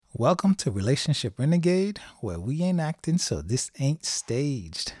Welcome to Relationship Renegade, where we ain't acting, so this ain't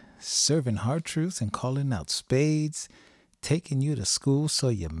staged. Serving hard truths and calling out spades, taking you to school so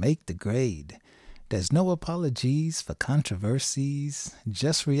you make the grade. There's no apologies for controversies,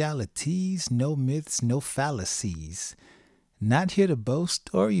 just realities, no myths, no fallacies. Not here to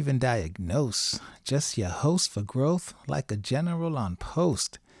boast or even diagnose, just your host for growth like a general on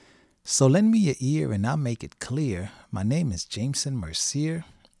post. So lend me your ear and I'll make it clear. My name is Jameson Mercier,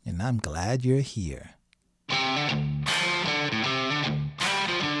 and I'm glad you're here. And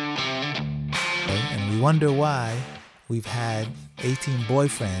we wonder why we've had 18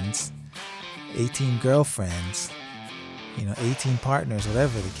 boyfriends, 18 girlfriends, 18 partners,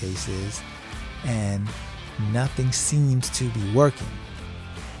 whatever the case is, and nothing seems to be working.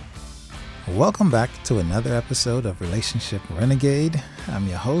 Welcome back to another episode of Relationship Renegade. I'm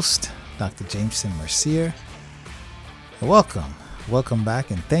your host, Dr. Jameson Mercier. Welcome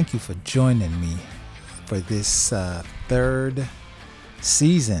back, and thank you for joining me for this third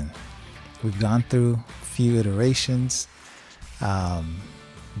season. We've gone through a few iterations,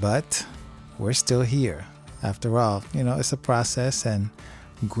 but we're still here. After all, it's a process, and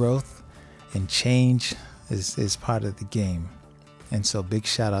growth and change is part of the game. And so big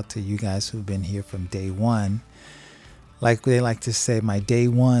shout out to you guys who've been here from day one. Like they like to say, my day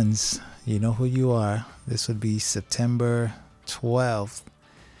ones, you know who you are. This would be September 12th,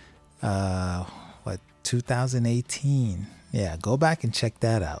 2018. Yeah, go back and check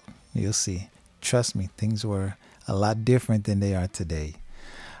that out. You'll see. Trust me, things were a lot different than they are today.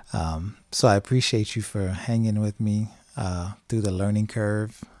 So I appreciate you for hanging with me through the learning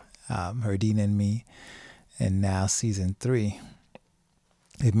curve, Herdine and me, and now season 3.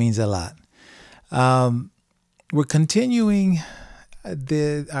 It means a lot. We're continuing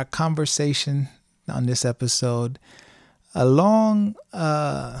our conversation on this episode along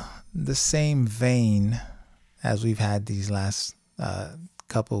the same vein as we've had these last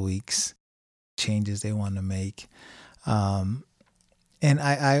couple weeks, changes they want to make. And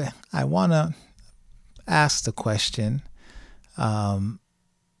I want to ask the question,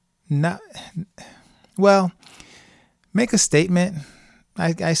 make a statement,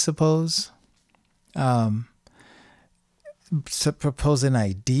 I suppose. Propose an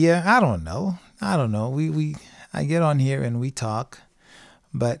idea. I don't know. I get on here and we talk,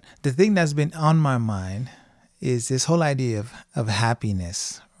 but the thing that's been on my mind is this whole idea of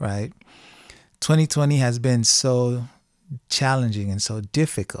happiness, right? 2020 has been so challenging and so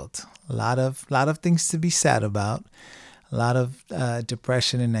difficult. A lot of things to be sad about, a lot of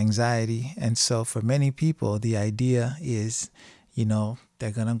depression and anxiety. And so for many people, the idea is, they're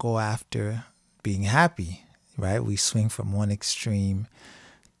going to go after being happy, right? We swing from one extreme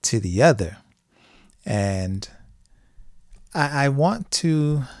to the other. And I want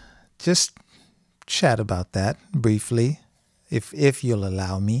to just chat about that briefly, if you'll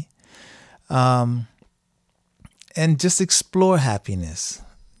allow me, and just explore happiness.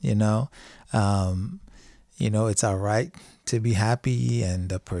 It's our right to be happy, and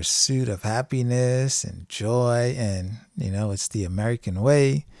the pursuit of happiness and joy, and it's the American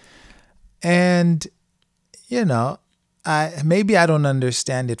way. And I don't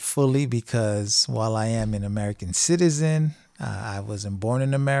understand it fully, because while I am an American citizen, I wasn't born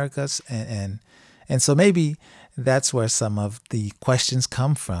in America, and so maybe that's where some of the questions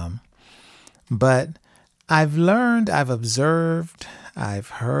come from. But I've learned, I've observed, I've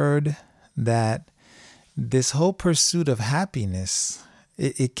heard that this whole pursuit of happiness,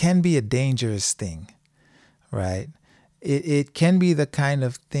 it can be a dangerous thing, right? It can be the kind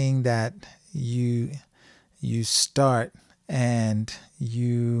of thing that you start and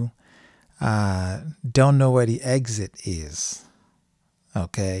you don't know where the exit is.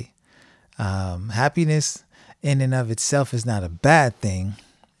 Okay. Happiness in and of itself is not a bad thing,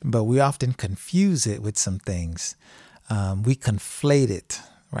 but we often confuse it with some things. We conflate it,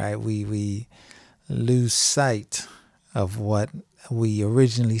 right? We lose sight of what we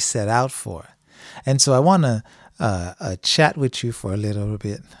originally set out for. And so I want to chat with you for a little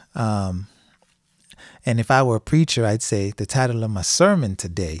bit. And if I were a preacher, I'd say the title of my sermon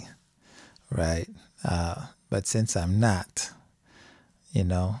today, right? But since I'm not,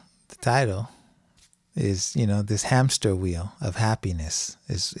 the title is, this hamster wheel of happiness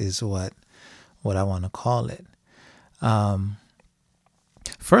is what I want to call it.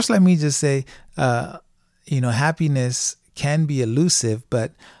 First, let me just say, happiness can be elusive,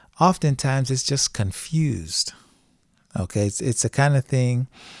 but oftentimes it's just confused. Okay, it's a kind of thing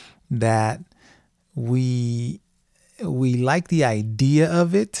that we like the idea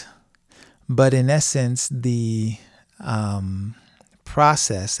of it, but in essence, the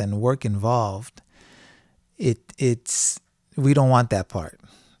process and work involved, it's we don't want that part.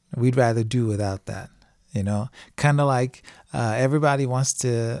 We'd rather do without that, kind of like everybody wants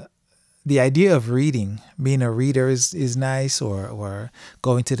to. The idea of reading, being a reader is nice, or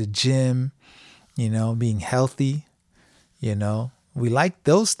going to the gym, being healthy, we like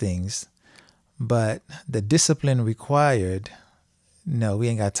those things, but the discipline required, no, we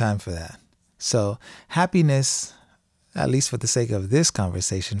ain't got time for that. So happiness, at least for the sake of this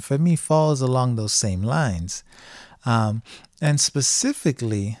conversation, for me falls along those same lines. And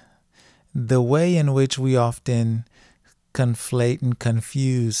specifically, the way in which we often conflate and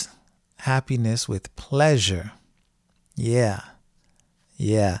confuse happiness with pleasure. Yeah.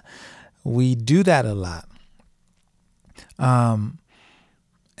 We do that a lot.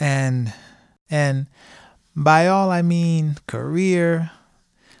 And by all I mean career,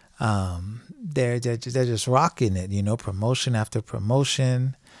 they're just rocking it, promotion after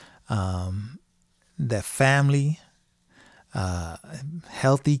promotion, their family,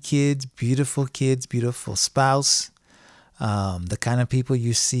 healthy kids, beautiful spouse, the kind of people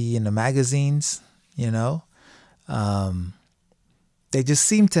you see in the magazines, they just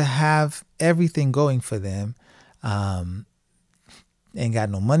seem to have everything going for them. Ain't got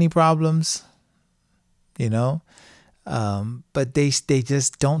no money problems, but they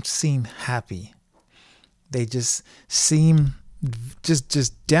just don't seem happy. They just seem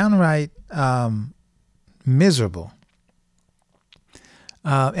just downright miserable.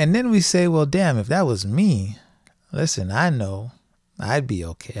 And then we say, well, damn, if that was me, listen, I know I'd be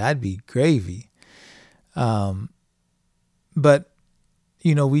okay. I'd be gravy. But,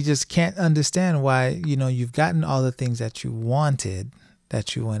 we just can't understand why, you've gotten all the things that you wanted,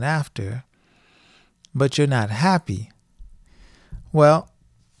 that you went after, but you're not happy. Well,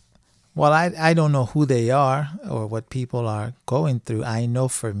 I don't know who they are or what people are going through. I know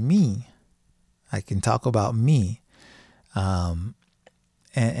for me, I can talk about me, and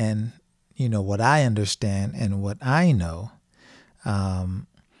what I understand and what I know.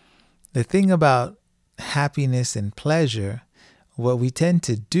 The thing about happiness and pleasure, what we tend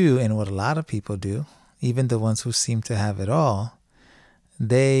to do, and what a lot of people do, even the ones who seem to have it all,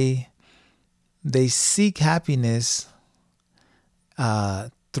 they seek happiness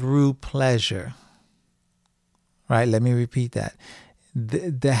through pleasure. Right? Let me repeat that.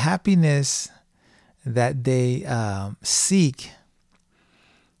 The happiness that they seek,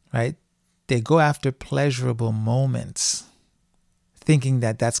 right? They go after pleasurable moments, thinking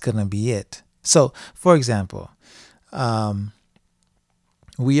that that's going to be it. So, for example,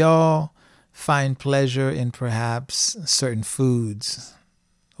 we all find pleasure in perhaps certain foods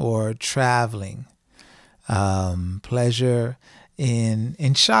or traveling, pleasure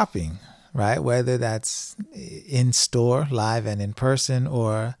in shopping, right? Whether that's in store, live and in person,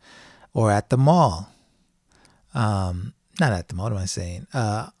 or at the mall. Not at the mall, what am I saying?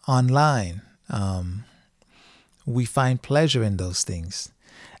 Online. We find pleasure in those things.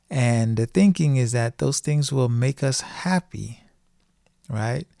 And the thinking is that those things will make us happy,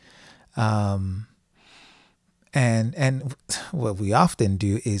 right? And what we often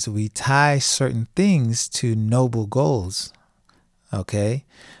do is we tie certain things to noble goals, okay?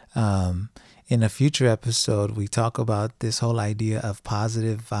 In a future episode, we talk about this whole idea of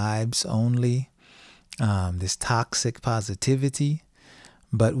positive vibes only, this toxic positivity.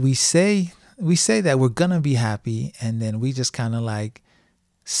 But we say that we're going to be happy, and then we just kind of like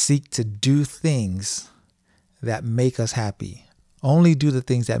seek to do things that make us happy. Only do the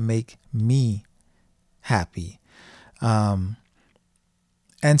things that make me happy. And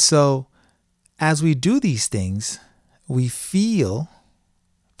so as we do these things, we feel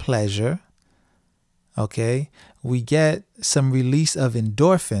pleasure, okay? We get some release of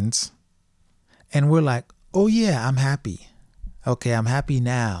endorphins, and we're like, oh yeah, I'm happy. Okay, I'm happy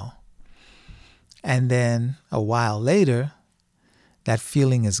now. And then a while later, that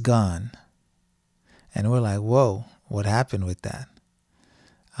feeling is gone. And we're like, whoa, what happened with that?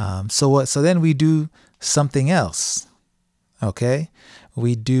 So then we do something else. Okay?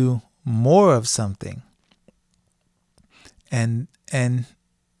 We do more of something. And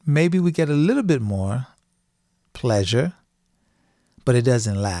maybe we get a little bit more pleasure, but it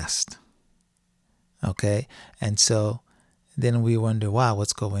doesn't last. Okay? And so then we wonder, wow,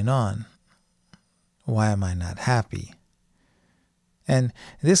 what's going on? Why am I not happy? And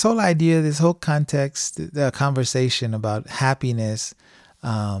this whole idea, this whole context, the conversation about happiness,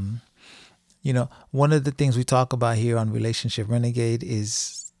 one of the things we talk about here on Relationship Renegade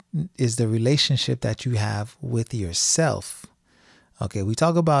is the relationship that you have with yourself. Okay, we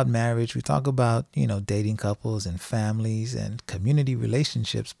talk about marriage, we talk about, dating couples and families and community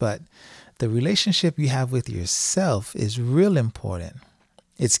relationships, but the relationship you have with yourself is real important.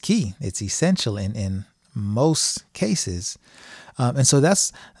 It's key, it's essential in most cases. And so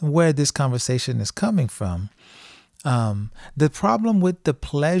that's where this conversation is coming from. The problem with the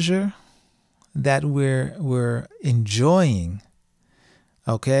pleasure that we're enjoying,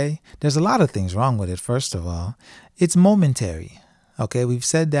 okay, there's a lot of things wrong with it. First of all, it's momentary. Okay, we've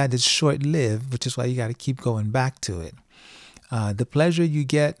said that it's short-lived, which is why you got to keep going back to it. The pleasure you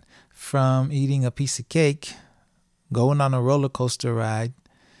get from eating a piece of cake, going on a roller coaster ride,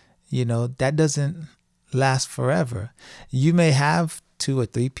 that doesn't last forever. You may have 2 or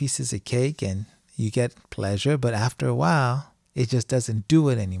 3 pieces of cake and you get pleasure, but after a while, it just doesn't do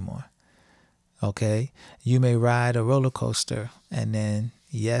it anymore. Okay, you may ride a roller coaster and then,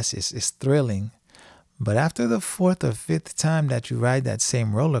 yes, it's thrilling. But after the 4th or 5th time that you ride that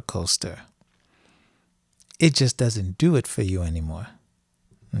same roller coaster, it just doesn't do it for you anymore.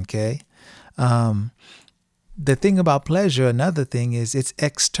 Okay? The thing about pleasure, another thing is it's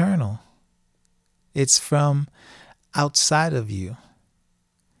external. It's from outside of you.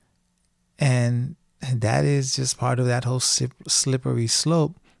 And that is just part of that whole slippery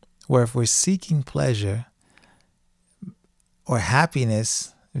slope where if we're seeking pleasure or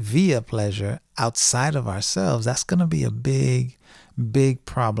happiness via pleasure outside of ourselves, that's going to be a big, big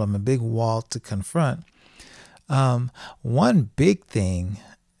problem, a big wall to confront. One big thing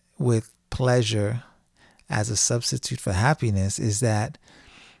with pleasure as a substitute for happiness is that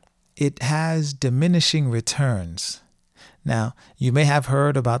it has diminishing returns. Now, you may have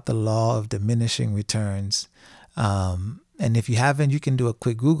heard about the law of diminishing returns. And if you haven't, you can do a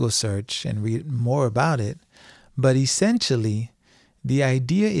quick Google search and read more about it. But essentially, the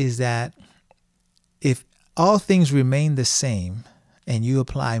idea is that if all things remain the same and you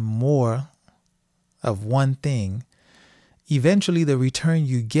apply more of one thing, eventually the return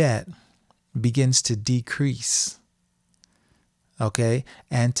you get begins to decrease. Okay?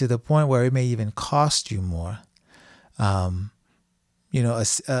 And to the point where it may even cost you more. How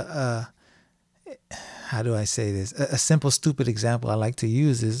do I say this? A simple, stupid example I like to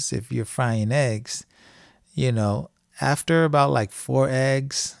use is if you're frying eggs, after about like 4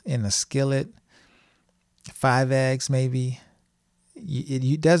 eggs in a skillet, 5 eggs maybe,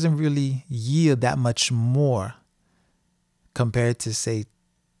 it doesn't really yield that much more compared to say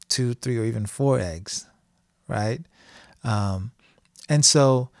 2, 3, or even 4 eggs, right? And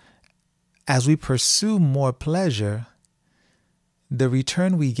so as we pursue more pleasure, the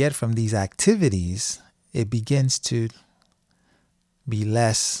return we get from these activities, it begins to be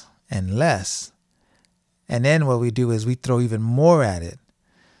less and less. And then what we do is we throw even more at it.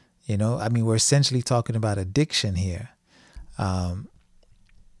 We're essentially talking about addiction here. The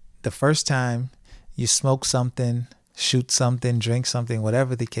first time you smoke something, shoot something, drink something,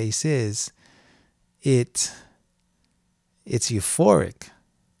 whatever the case is, it's euphoric.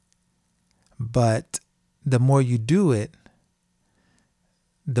 But the more you do it,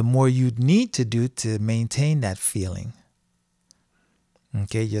 the more you need to do to maintain that feeling.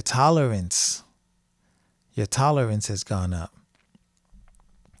 Okay, your tolerance has gone up.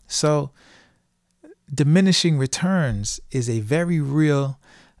 So diminishing returns is a very real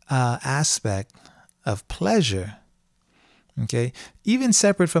aspect of pleasure. Okay, even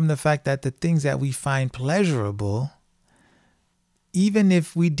separate from the fact that the things that we find pleasurable, even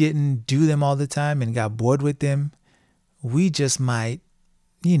if we didn't do them all the time and got bored with them, we just might,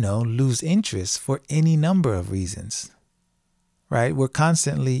 lose interest for any number of reasons. Right? We're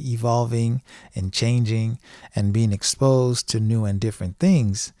constantly evolving and changing and being exposed to new and different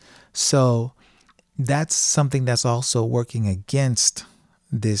things. So that's something that's also working against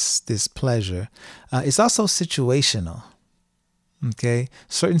this pleasure. It's also situational. Okay?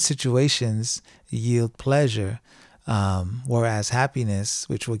 Certain situations yield pleasure, whereas happiness,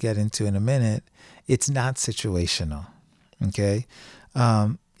 which we'll get into in a minute, it's not situational. Okay?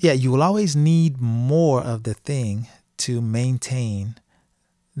 You will always need more of the thing to maintain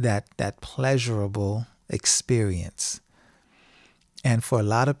that pleasurable experience. And for a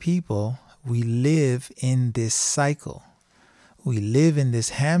lot of people, we live in this cycle. We live in this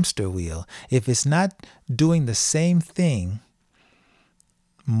hamster wheel. If it's not doing the same thing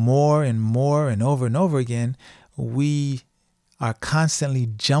more and more and over again, we are constantly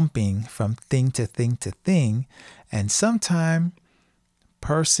jumping from thing to thing to thing, and sometimes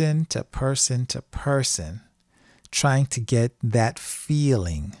person to person to person, trying to get that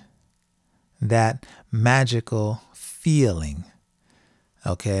feeling, that magical feeling.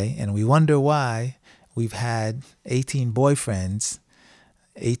 Okay? And we wonder why we've had 18 boyfriends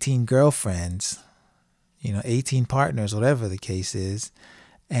 18 girlfriends, 18 partners, whatever the case is,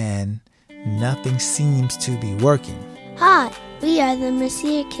 and nothing seems to be working. Hi, we are the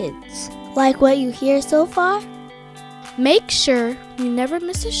Messiah Kids. Like what you hear so far? Make sure you never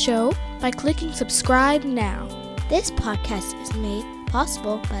miss a show by clicking subscribe now. This podcast is made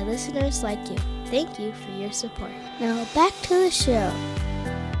possible by listeners like you. Thank you for your support. Now back to the show.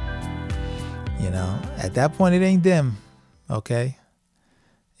 At that point, it ain't them, okay?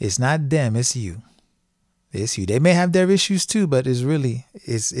 It's not them, it's you. It's you. They may have their issues too, but it's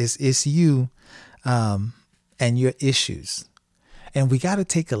you and your issues. And we got to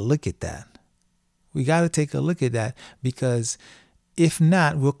take a look at that. We got to take a look at that, because if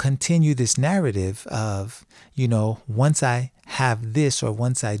not, we'll continue this narrative of, once I have this, or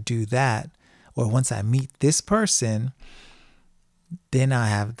once I do that, or once I meet this person, then I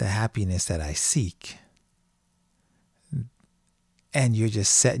have the happiness that I seek. And you're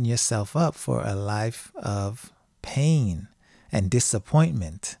just setting yourself up for a life of pain and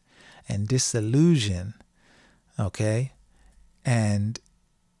disappointment and disillusion. Okay? And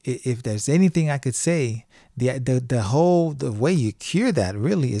if there's anything I could say, the way you cure that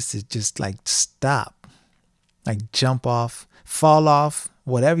really is to just stop, jump off, fall off,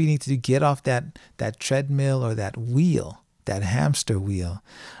 whatever you need to do, get off that treadmill or that wheel, that hamster wheel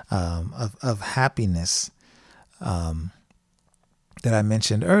of happiness that I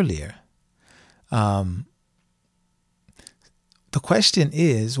mentioned earlier. The question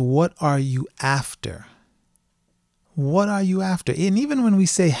is, what are you after? What are you after? And even when we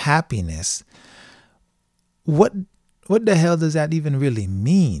say happiness, what the hell does that even really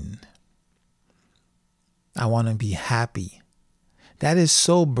mean? I want to be happy. That is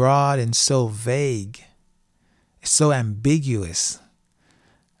so broad and so vague. It's so ambiguous.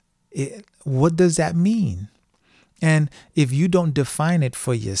 What does that mean? And if you don't define it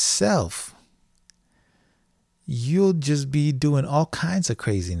for yourself, you'll just be doing all kinds of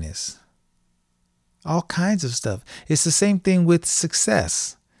craziness. All kinds of stuff. It's the same thing with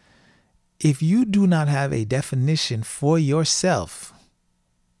success. If you do not have a definition for yourself,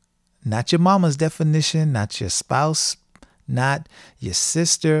 not your mama's definition, not your spouse, not your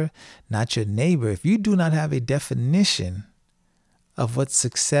sister, not your neighbor, if you do not have a definition of what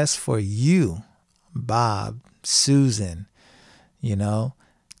success for you, Bob, Susan,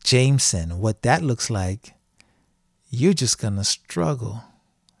 Jameson, what that looks like, you're just going to struggle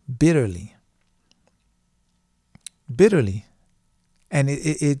bitterly. And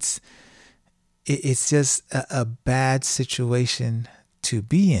it's just a bad situation to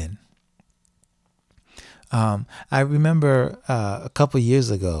be in. I remember a couple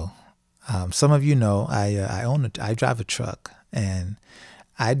years ago, some of you know I drive a truck, and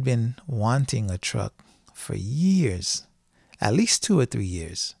I'd been wanting a truck for years, at least 2 or 3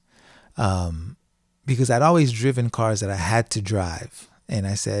 years, because I'd always driven cars that I had to drive. And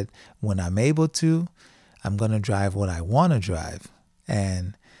I said, when I'm able to, I'm going to drive what I want to drive.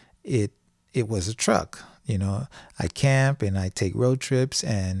 And it was a truck. I camp and I take road trips,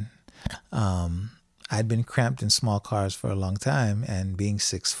 and I'd been cramped in small cars for a long time, and being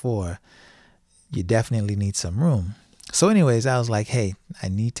 6'4", you definitely need some room. So anyways, I was like, hey, I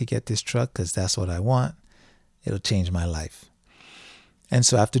need to get this truck because that's what I want. It'll change my life. And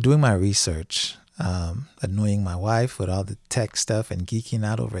so after doing my research, annoying my wife with all the tech stuff and geeking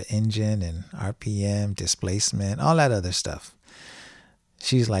out over engine and RPM, displacement, all that other stuff,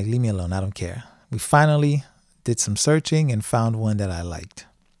 she's like, leave me alone. I don't care. We finally did some searching and found one that I liked.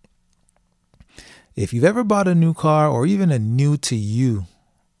 If you've ever bought a new car, or even a new to you,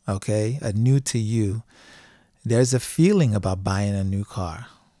 there's a feeling about buying a new car,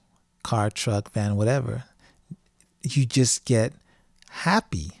 truck, van, whatever. You just get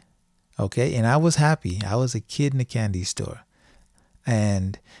happy. Okay. And I was happy. I was a kid in a candy store.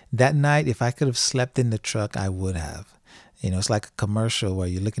 And that night, if I could have slept in the truck, I would have. It's like a commercial where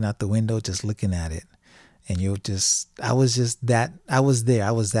you're looking out the window, just looking at it. And I was there.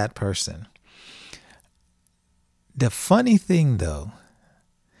 I was that person. The funny thing though,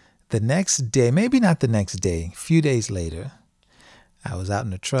 the next day, maybe not the next day, a few days later, I was out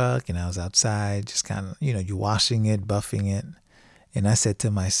in the truck and I was outside, just kind of, you're washing it, buffing it. And I said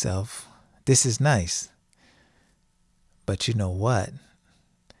to myself, this is nice. But you know what?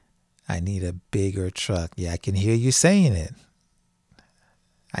 I need a bigger truck. Yeah, I can hear you saying it.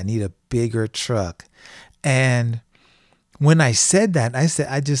 I need a bigger truck. And when I said that,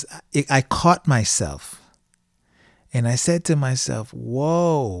 I caught myself. And I said to myself,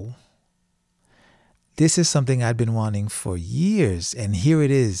 whoa, this is something I've been wanting for years. And here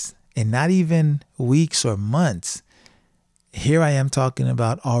it is. And not even weeks or months. Here I am talking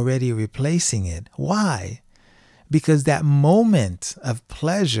about already replacing it. Why? Because that moment of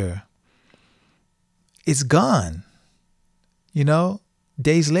pleasure is gone.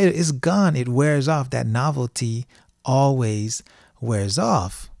 Days later, it's gone. It wears off. That novelty always wears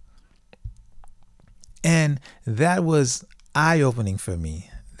off. And that was eye-opening for me.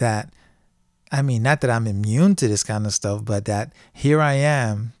 Not that I'm immune to this kind of stuff, but that here I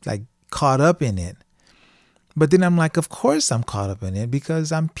am, like, caught up in it. But then I'm like, of course I'm caught up in it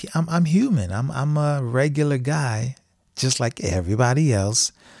because I'm human. I'm a regular guy, just like everybody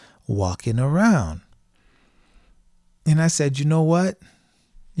else, walking around. And I said, you know what?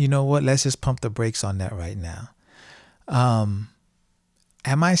 Let's just pump the brakes on that right now. Am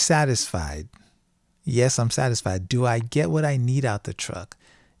I satisfied? Yes, I'm satisfied. Do I get what I need out the truck?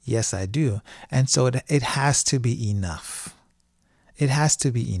 Yes, I do. And so it has to be enough. It has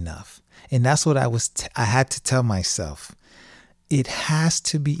to be enough. And that's what I had to tell myself. It has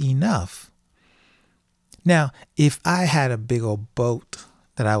to be enough. Now, if I had a big old boat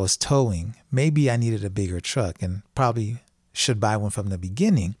that I was towing, maybe I needed a bigger truck and probably should buy one from the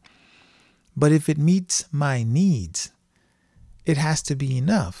beginning. But if it meets my needs, it has to be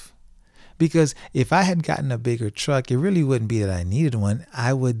enough. Because if I had gotten a bigger truck, it really wouldn't be that I needed one.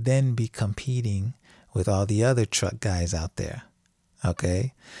 I would then be competing with all the other truck guys out there.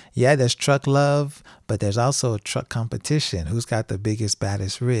 Okay? Yeah, there's truck love, but there's also a truck competition. Who's got the biggest,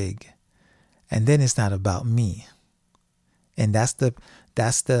 baddest rig? And then it's not about me. And that's the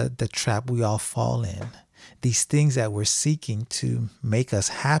trap we all fall in. These things that we're seeking to make us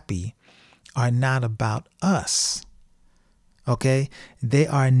happy are not about us. Okay? They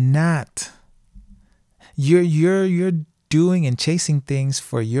are not. You're doing and chasing things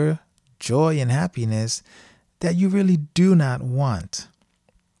for your joy and happiness that you really do not want.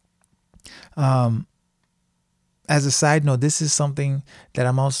 As a side note, this is something that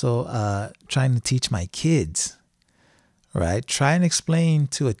I'm also trying to teach my kids. Right? Try and explain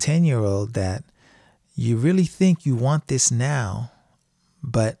to a 10-year-old that you really think you want this now,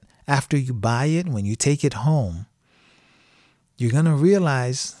 but after you buy it, when you take it home, you're going to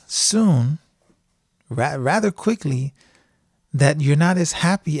realize soon, rather quickly, that you're not as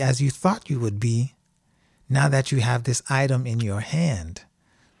happy as you thought you would be now that you have this item in your hand.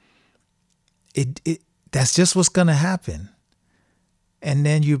 That's just what's going to happen. And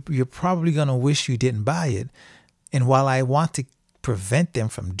then you're probably going to wish you didn't buy it. And while I want to prevent them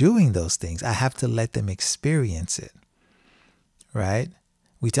from doing those things, I have to let them experience it, right?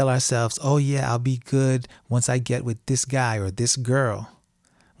 We tell ourselves, oh yeah, I'll be good once I get with this guy or this girl,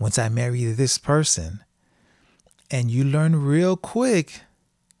 once I marry this person. And you learn real quick,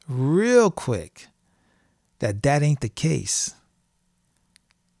 that ain't the case.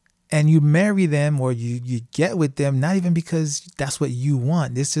 And you marry them or you get with them, not even because that's what you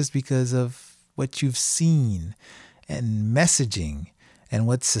want. It's just because of what you've seen and messaging and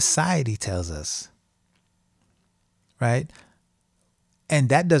what society tells us, right? And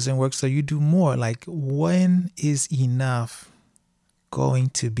that doesn't work, so you do more. Like, when is enough going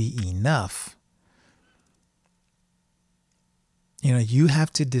to be enough? You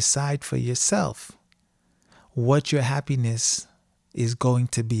have to decide for yourself what your happiness is going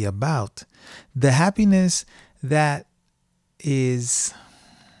to be about. The happiness that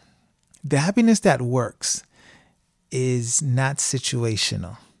works is not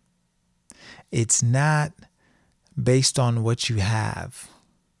situational. It's not based on what you have.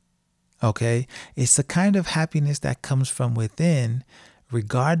 Okay? It's the kind of happiness that comes from within,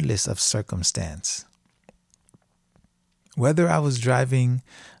 regardless of circumstance. Whether I was driving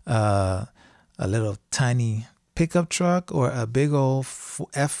a little tiny pickup truck or a big old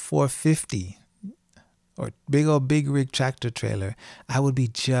F-450 or big rig tractor trailer, I would be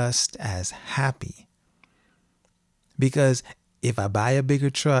just as happy. Because if I buy a bigger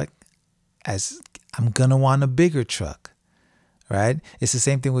truck, I'm gonna want a bigger truck, right? It's the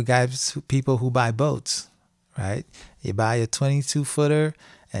same thing with people who buy boats, right? You buy a 22-footer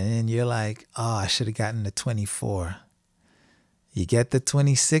and then you're like, oh, I should have gotten the 24. You get the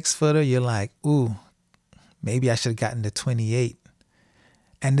 26-footer, you're like, ooh, maybe I should have gotten the 28.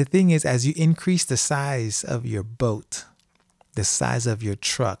 And the thing is, as you increase the size of your boat, the size of your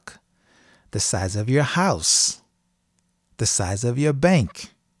truck, the size of your house, the size of your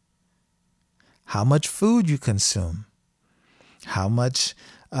bank, how much food you consume, how many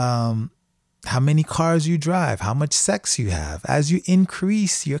cars you drive, how much sex you have, as you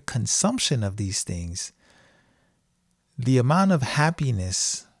increase your consumption of these things, the amount of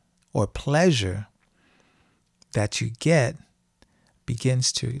happiness or pleasure that you get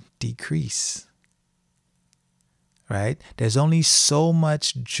begins to decrease, right? There's only so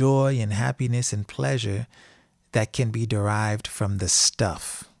much joy and happiness and pleasure that can be derived from the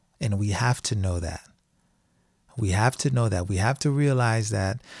stuff. And we have to know that. We have to know that. We have to realize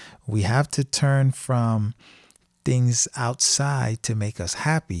that we have to turn from things outside to make us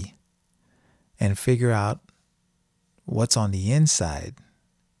happy and figure out what's on the inside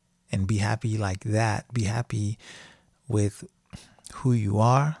and be happy like that. Be happy with who you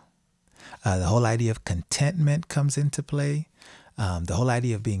are. The whole idea of contentment comes into play. The whole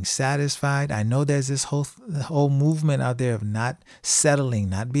idea of being satisfied. I know there's this whole movement out there of not settling,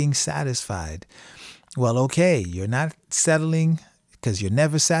 not being satisfied. Well, okay, you're not settling because you're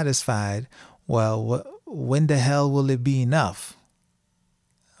never satisfied. Well, when the hell will it be enough?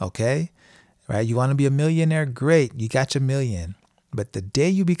 Okay, right? You want to be a millionaire? Great, you got your million. But the day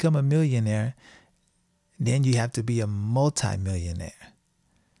you become a millionaire, then you have to be a multimillionaire.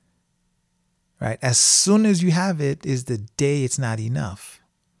 Right? As soon as you have it is the day it's not enough.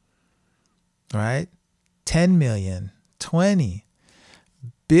 Right? 10 million, 20,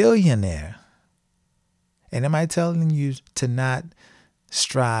 billionaire. And am I telling you to not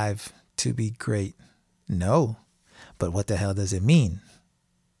strive to be great? No. But what the hell does it mean?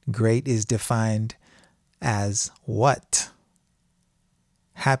 Great is defined as what?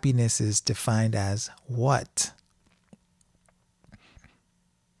 Happiness is defined as what?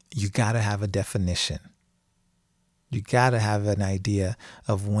 You got to have a definition. You got to have an idea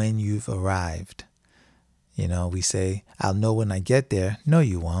of when you've arrived. You know, we say, I'll know when I get there. No,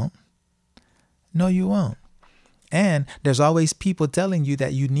 you won't. No, you won't. And there's always people telling you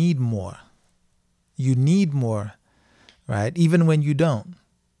that you need more. You need more, right? Even when you don't.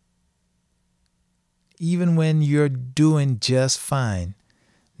 Even when you're doing just fine.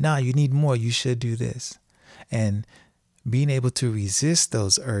 No, you need more. You should do this. And being able to resist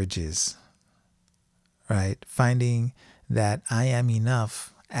those urges, right? Finding that I am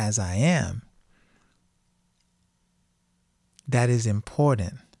enough as I am. That is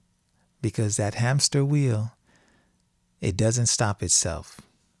important because that hamster wheel, it doesn't stop itself.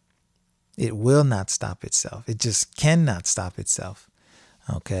 It will not stop itself. It just cannot stop itself.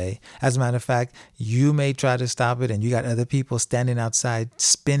 Okay. As a matter of fact, you may try to stop it and you got other people standing outside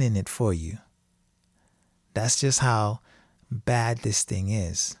spinning it for you. That's just how bad this thing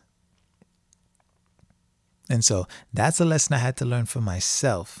is. And so that's a lesson I had to learn for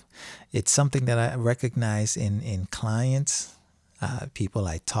myself. It's something that I recognize in clients, people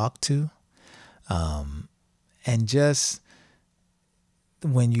I talk to, and just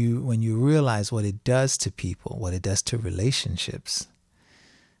when you realize what it does to people, what it does to relationships,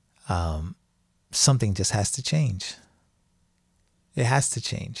 something just has to change. It has to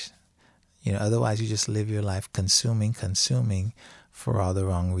change. You know, otherwise you just live your life consuming for all the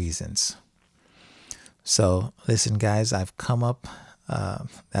wrong reasons. So listen, guys, I've come up.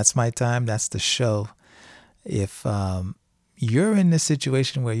 That's my time. That's the show. If you're in this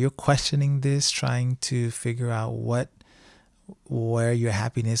situation where you're questioning this, trying to figure out where your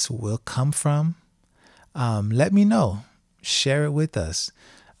happiness will come from, let me know. Share it with us.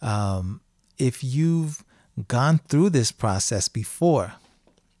 If you've gone through this process before,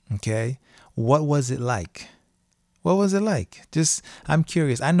 okay, what was it like? What was it like? Just, I'm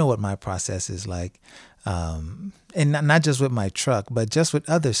curious. I know what my process is like. And not just with my truck, but just with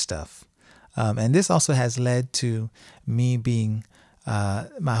other stuff. And this also has led to me being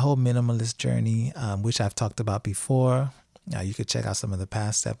my whole minimalist journey, which I've talked about before. You could check out some of the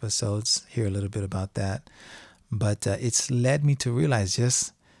past episodes, hear a little bit about that. But it's led me to realize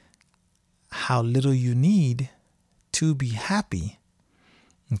just how little you need to be happy.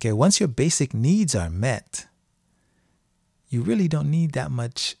 Okay, once your basic needs are met, you really don't need that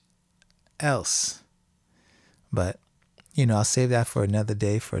much else. But, you know, I'll save that for another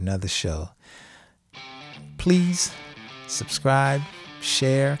day, for another show. Please subscribe,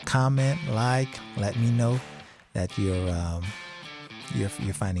 share, comment, like. Let me know that you're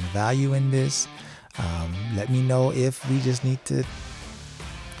finding value in this. Let me know if we just need to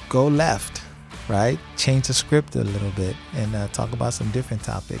go left, right? Change the script a little bit and talk about some different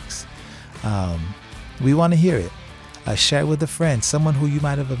topics. We want to hear it. Share it with a friend, someone who you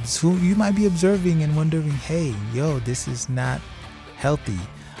might be observing and wondering, hey, yo, this is not healthy.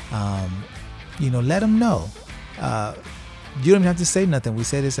 Let them know. You don't have to say nothing. We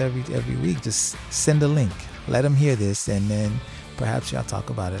say this every week. Just send a link. Let them hear this, and then perhaps y'all talk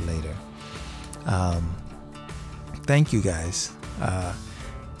about it later. Thank you, guys.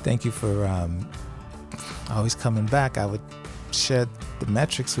 Thank you for always coming back. I would share the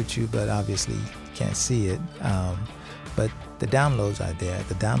metrics with you, but obviously you can't see it. But the downloads are there.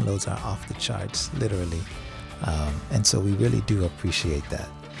 The downloads are off the charts, literally. And so we really do appreciate that.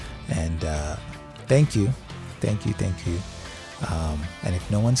 And thank you. And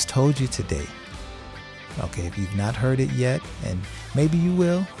if no one's told you today, okay, if you've not heard it yet, and maybe you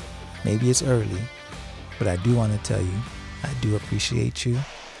will, maybe it's early, but I do want to tell you, I do appreciate you.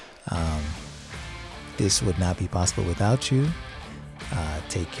 This would not be possible without you.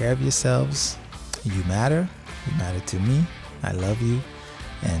 Take care of yourselves. You matter. You matter to me. I love you.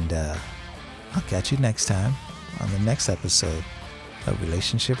 And I'll catch you next time on the next episode of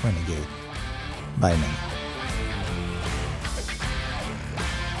Relationship Renegade. Bye now.